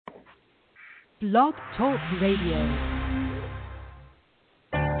Blog Talk Radio.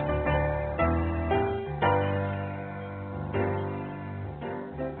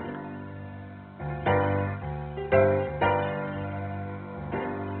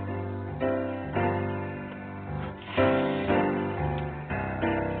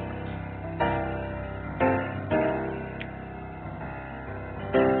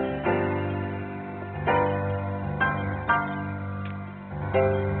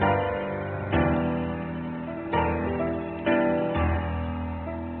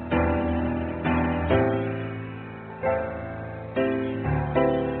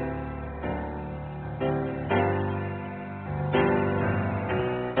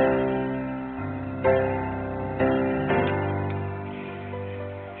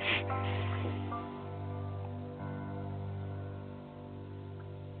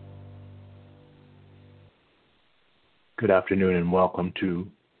 Good afternoon and welcome to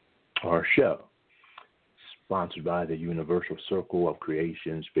our show, sponsored by the Universal Circle of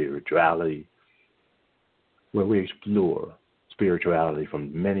Creation Spirituality, where we explore spirituality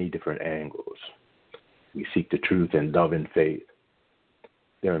from many different angles. We seek the truth in love and faith.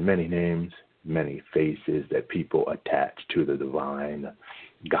 There are many names, many faces that people attach to the divine,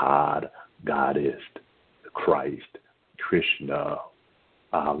 God, Goddess, Christ, Krishna,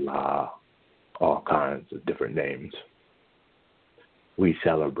 Allah, all kinds of different names. We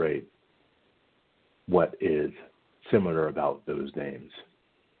celebrate what is similar about those names.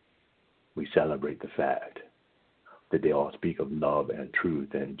 We celebrate the fact that they all speak of love and truth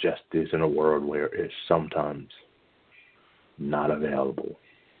and justice in a world where it's sometimes not available.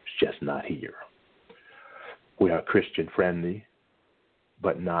 It's just not here. We are Christian friendly,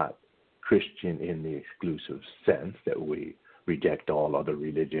 but not Christian in the exclusive sense that we reject all other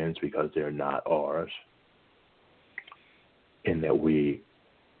religions because they're not ours, in that we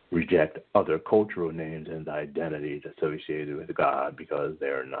reject other cultural names and identities associated with God because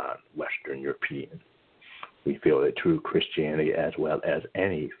they're not Western European. We feel that true Christianity, as well as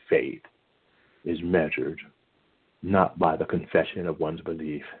any faith, is measured not by the confession of one's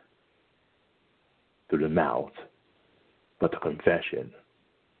belief through the mouth, but the confession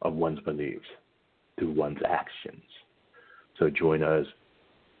of one's beliefs through one's actions. So join us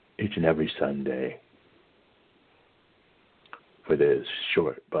each and every Sunday for this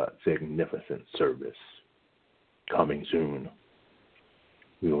short but significant service. Coming soon.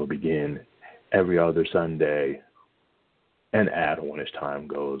 We will begin every other Sunday and add on as time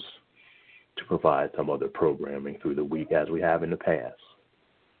goes to provide some other programming through the week as we have in the past.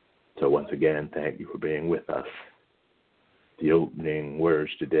 So once again, thank you for being with us. The opening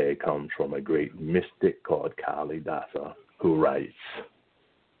words today comes from a great mystic called Kalidasa, who writes,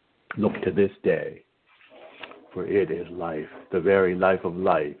 "Look to this day, for it is life, the very life of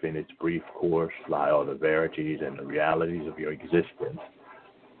life. In its brief course lie all the verities and the realities of your existence,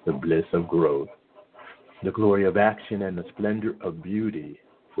 the bliss of growth, the glory of action, and the splendor of beauty.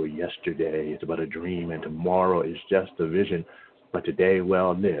 For yesterday is but a dream, and tomorrow is just a vision. But today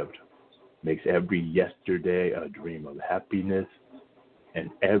well lived makes every yesterday a dream of happiness,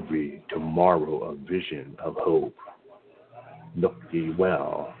 and every tomorrow a vision of hope. Look ye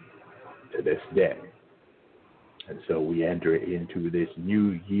well to this day." And so we enter into this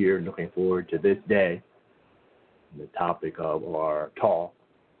new year looking forward to this day. And the topic of our talk,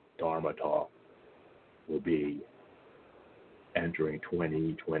 Dharma Talk, will be entering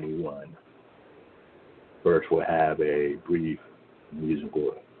 2021. First, we'll have a brief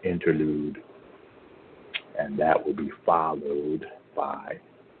musical interlude, and that will be followed by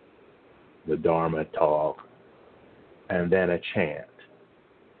the Dharma Talk, and then a chant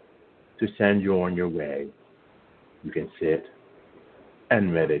to send you on your way. You can sit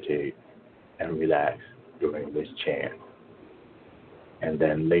and meditate and relax during this chant. And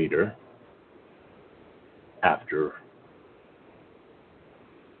then later, after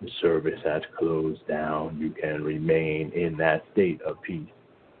the service has closed down, you can remain in that state of peace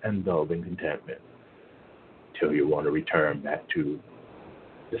and love and contentment till you want to return back to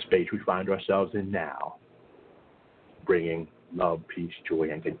the space we find ourselves in now, bringing love, peace, joy,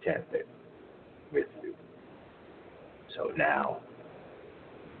 and contentment with you. So now,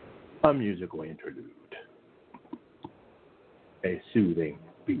 a musical interlude, a soothing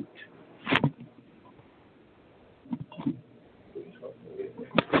beat.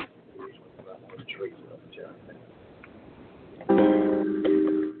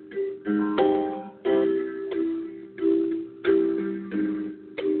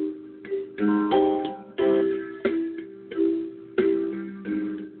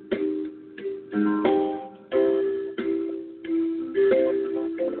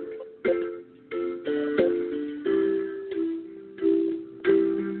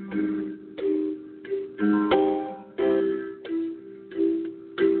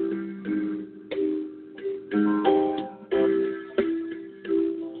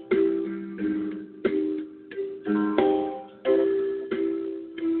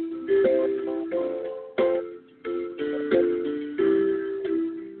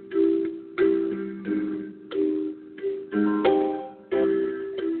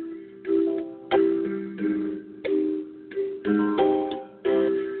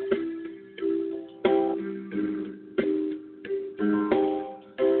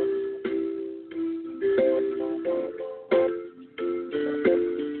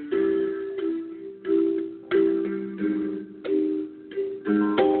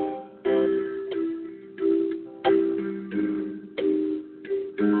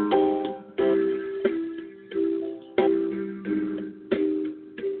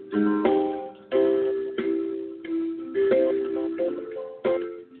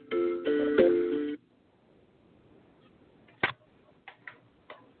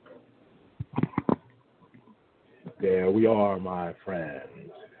 are my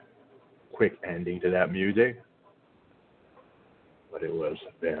friends. Quick ending to that music, but it was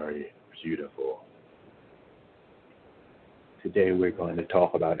very beautiful. Today we're going to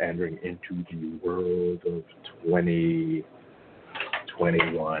talk about entering into the world of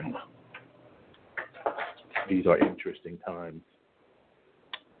 2021. These are interesting times,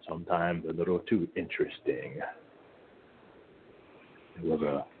 sometimes a little too interesting. It was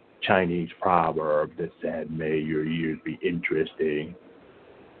a Chinese proverb that said, "May your years be interesting."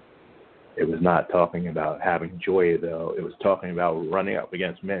 It was not talking about having joy, though. It was talking about running up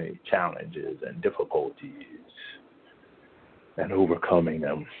against many challenges and difficulties and overcoming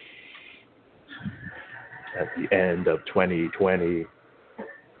them. At the end of 2020,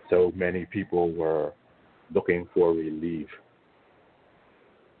 so many people were looking for relief.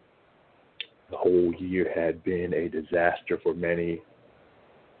 The whole year had been a disaster for many.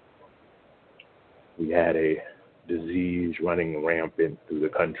 We had a disease running rampant through the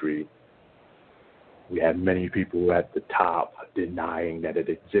country. We had many people at the top denying that it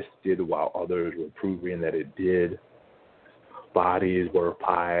existed while others were proving that it did. Bodies were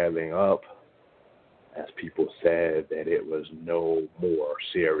piling up as people said that it was no more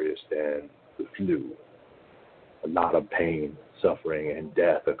serious than the flu. A lot of pain, suffering, and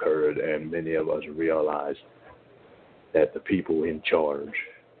death occurred, and many of us realized that the people in charge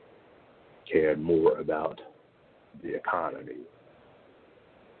cared more about the economy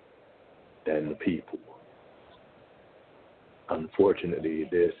than the people. Unfortunately,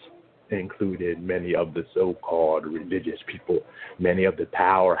 this included many of the so-called religious people, many of the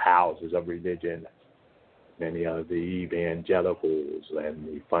powerhouses of religion, many of the evangelicals and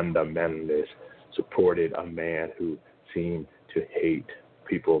the fundamentalists supported a man who seemed to hate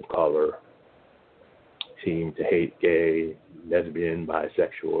people of color, seemed to hate gay, lesbian,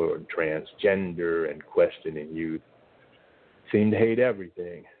 bisexual, and transgender, and questioning youth, seemed to hate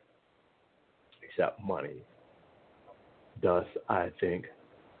everything except money. Thus, I think,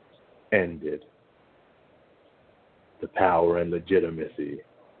 ended the power and legitimacy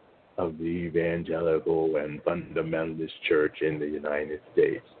of the evangelical and fundamentalist church in the United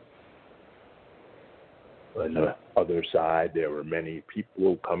States. On the other side, there were many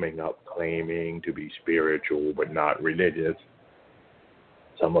people coming up claiming to be spiritual but not religious.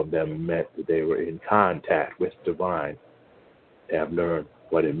 Some of them meant that they were in contact with divine. They have learned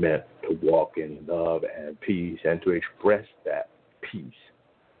what it meant to walk in love and peace and to express that peace,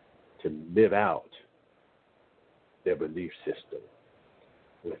 to live out their belief system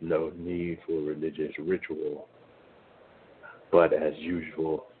with no need for religious ritual. But as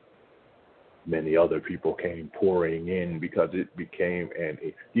usual, many other people came pouring in because it became an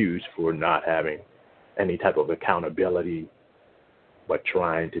excuse for not having any type of accountability, but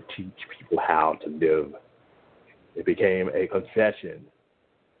trying to teach people how to live. It became a confession.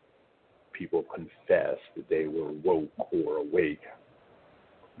 People confessed that they were woke or awake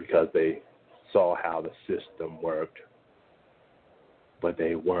because they saw how the system worked, but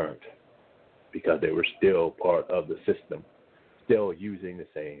they weren't, because they were still part of the system, still using the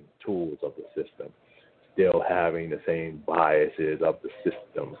same tools of the system, still having the same biases of the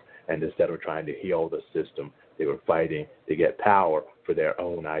system. And instead of trying to heal the system, they were fighting to get power for their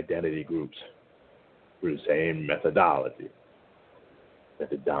own identity groups through the same methodology that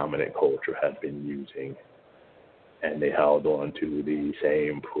the dominant culture has been using. And they held on to the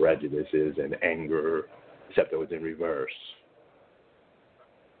same prejudices and anger, except it was in reverse.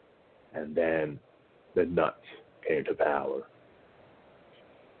 And then the nuts came to power.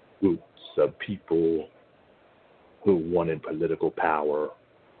 Groups of people who wanted political power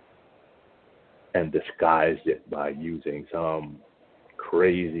and disguised it by using some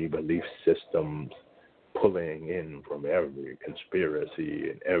crazy belief systems, pulling in from every conspiracy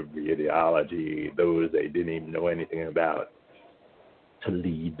and every ideology, those they didn't even know anything about, to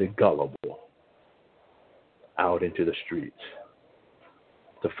lead the gullible out into the streets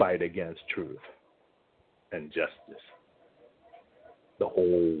to fight against truth and justice. The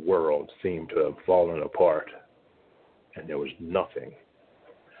whole world seemed to have fallen apart, and there was nothing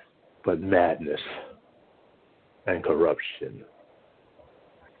but madness and corruption.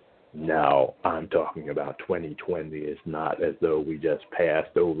 Now, I'm talking about 2020. It's not as though we just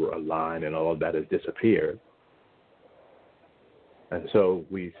passed over a line and all of that has disappeared. And so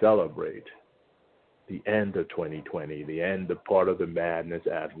we celebrate the end of 2020, the end of part of the madness,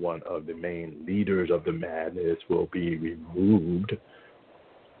 as one of the main leaders of the madness will be removed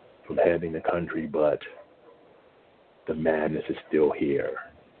from heading the country, but the madness is still here.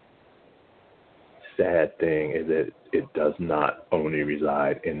 Sad thing is that it does not only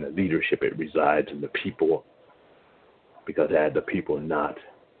reside in the leadership, it resides in the people. Because had the people not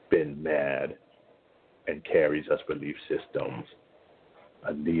been mad and carries us belief systems,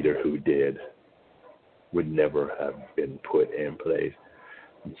 a leader who did would never have been put in place.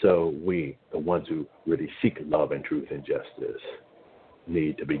 And so we, the ones who really seek love and truth and justice,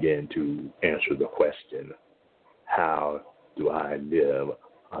 need to begin to answer the question, how do I live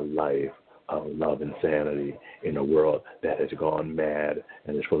a life of love and sanity in a world that has gone mad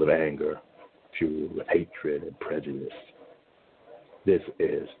and is full of anger, fueled with hatred and prejudice? This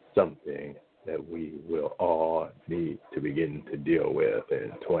is something that we will all need to begin to deal with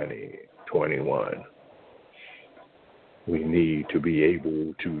in 2021. We need to be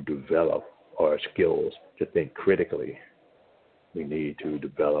able to develop our skills to think critically. We need to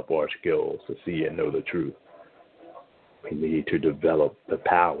develop our skills to see and know the truth. We need to develop the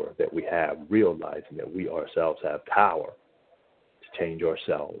power that we have, realizing that we ourselves have power to change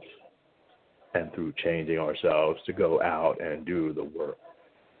ourselves, and through changing ourselves to go out and do the work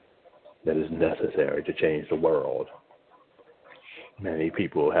that is necessary to change the world. Many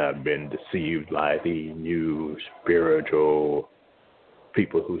people have been deceived by the new spiritual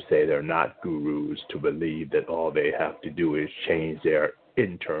people who say they're not gurus to believe that all they have to do is change their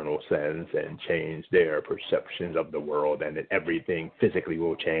internal sense and change their perceptions of the world and that everything physically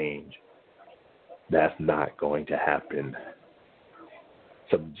will change. That's not going to happen.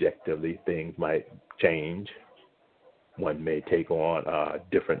 Subjectively, things might change. One may take on a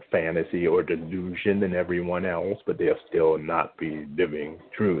different fantasy or delusion than everyone else, but they'll still not be living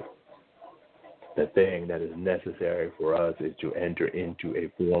truth. The thing that is necessary for us is to enter into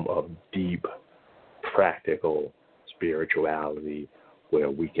a form of deep, practical spirituality where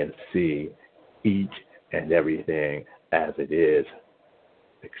we can see each and everything as it is,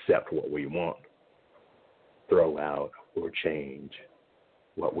 except what we want, throw out or change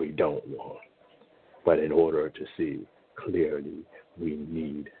what we don't want. But in order to see clearly, we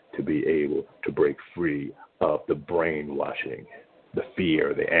need to be able to break free of the brainwashing, the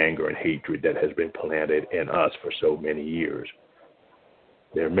fear, the anger, and hatred that has been planted in us for so many years.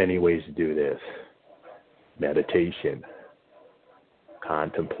 There are many ways to do this. Meditation,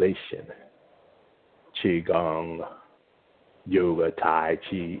 contemplation, Qigong, yoga, Tai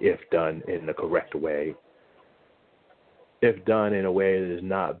Chi, if done in the correct way. If done in a way that is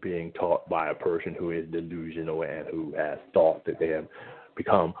not being taught by a person who is delusional and who has thought that they have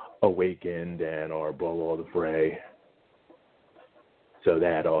become awakened and are above all the fray. So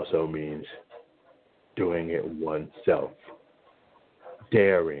that also means doing it oneself,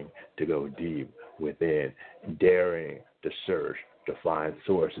 daring to go deep within, daring to search, to find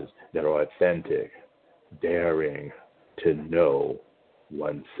sources that are authentic, daring to know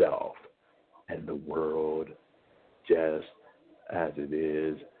oneself and the world just as it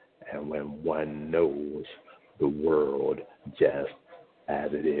is, and when one knows the world just as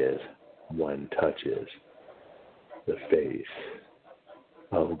it is, one touches the face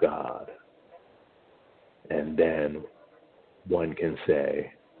of God. And then one can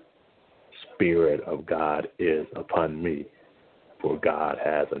say, Spirit of God is upon me, for God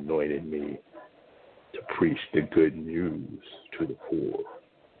has anointed me to preach the good news to the poor,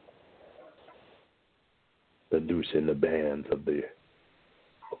 to loosen the bands of the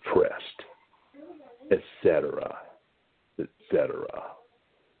oppressed, etc., etc.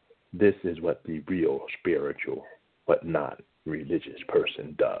 This is what the real spiritual, but not religious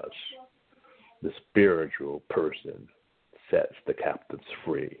person does. The spiritual person sets the captives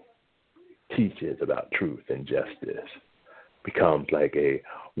free, teaches about truth and justice, becomes like a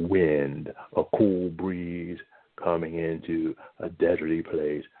wind, a cool breeze coming into a deserty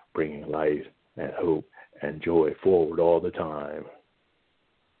place, bringing life and hope and joy forward all the time,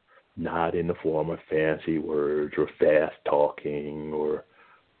 not in the form of fancy words or fast talking or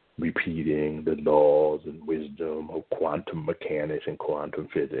repeating the laws and wisdom of quantum mechanics and quantum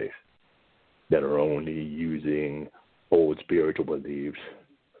physics that are only using old spiritual beliefs,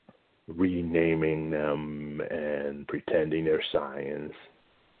 renaming them and pretending they're science.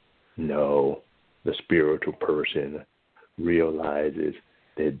 No, the spiritual person realizes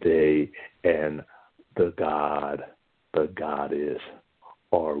that they and the God, the goddess,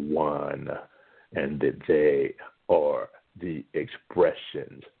 are one, and that they are the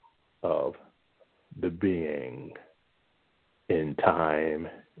expressions of the being in time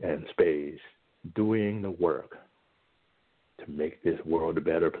and space, doing the work to make this world a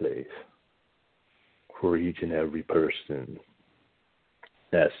better place for each and every person.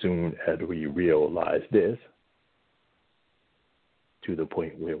 As soon as we realize this, to the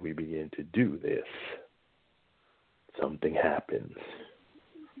point where we begin to do this, something happens.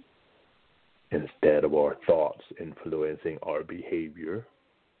 instead of our thoughts influencing our behavior,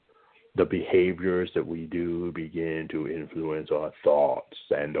 the behaviors that we do begin to influence our thoughts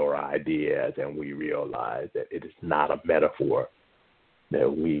and our ideas, and we realize that it is not a metaphor,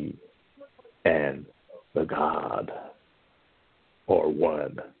 that we and the God are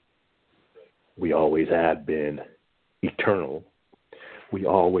one. We always have been eternal. We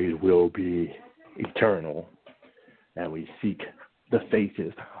always will be eternal, and we seek the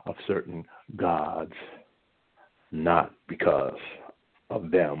faces of certain gods, not because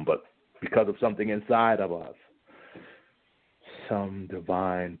of them, but because of something inside of us. Some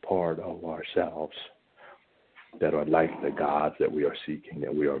divine part of ourselves that are like the gods that we are seeking,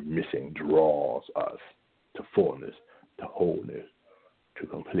 that we are missing, draws us to fullness, to wholeness, to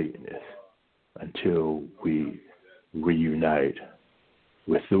completeness, until we reunite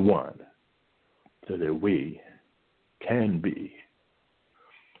with the one, so that we can be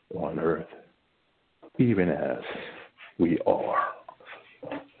on earth even as we are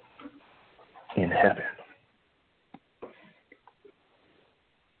in heaven.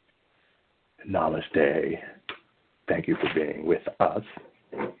 Namaste. Thank you for being with us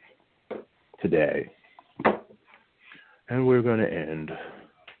today. And we're going to end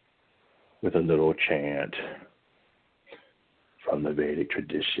with a little chant from the Vedic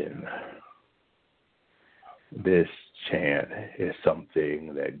tradition. This chant is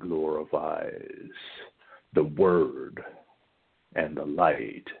something that glorifies the word and the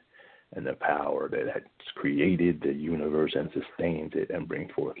light and the power that has created the universe and sustains it and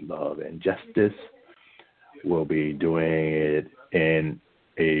brings forth love and justice. We'll be doing it in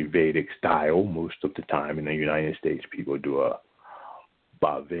a Vedic style. Most of the time in the United States, people do a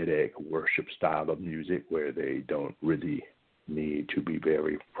Vedic worship style of music where they don't really need to be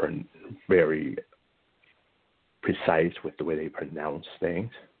very precise with the way they pronounce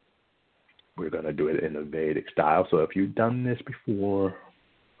things. We're going to do it in a Vedic style. So if you've done this before,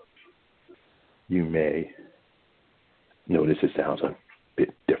 you may notice it sounds a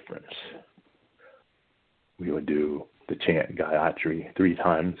bit different. We will do the chant Gayatri 3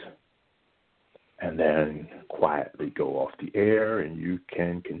 times and then quietly go off the air, and you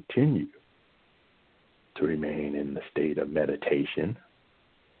can continue to remain in the state of meditation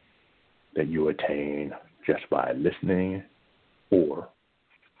that you attain just by listening or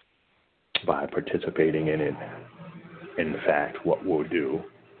by participating in it. In fact, what we'll do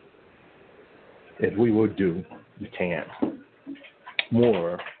is we will do the chant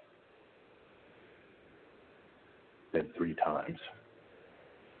more than 3 times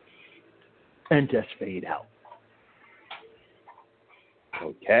and just fade out.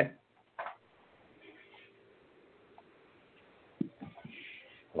 Okay?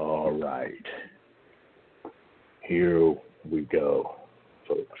 All right. Here we go,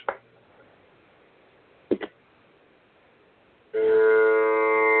 folks.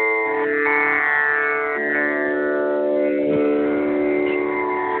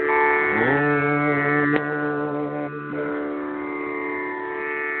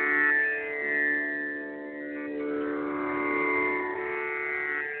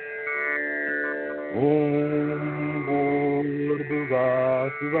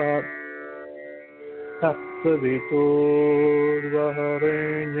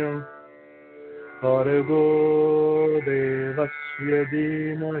 Savitorvarenyam Bhargo Devasya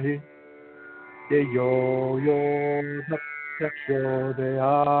Dhimahi Yo Yo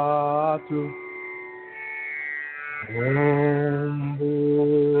Nakshodayatu Om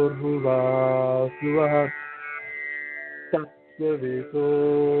Bhurvasvaha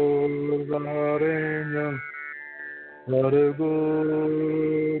Savitorvarenyam Bhargo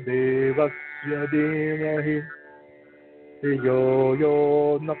Devasya Dhimahi Yo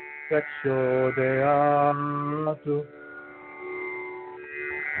Yo Nakshodayatu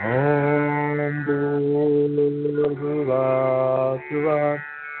Om Bhurvasvaha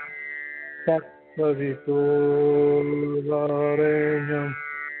Savitorvarenyam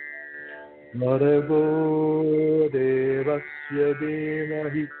Bhargo Devasya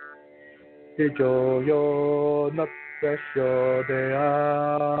Dhimahi Yo Yo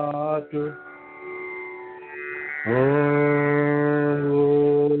Nakshodayatu Om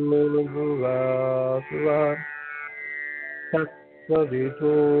Bhurvasvaha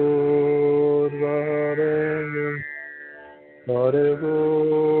Savitorvarenyam Bhargo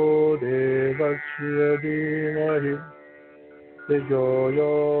Devasya Dhimahi Yo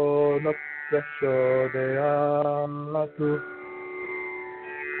Yo Nakshodayatu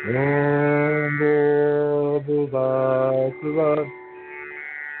Om Bhurvasvaha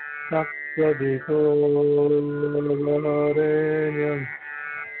Savitorvarenyam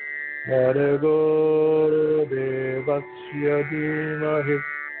Bhargo Devasya Dhimahi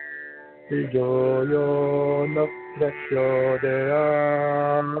Dhiyo Yo No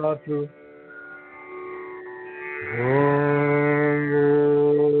Prachodayatu. Om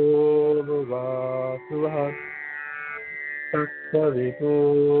Bhuvasuhat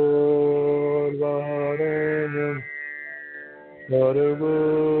Tattvaviturvarenyam Bhargo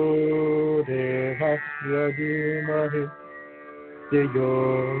Devasya Dhimahi Dhiyo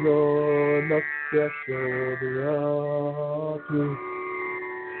Yo No Prachodayatu.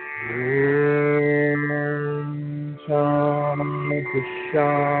 Om Shanti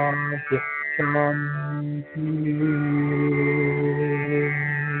Shanti Shanti.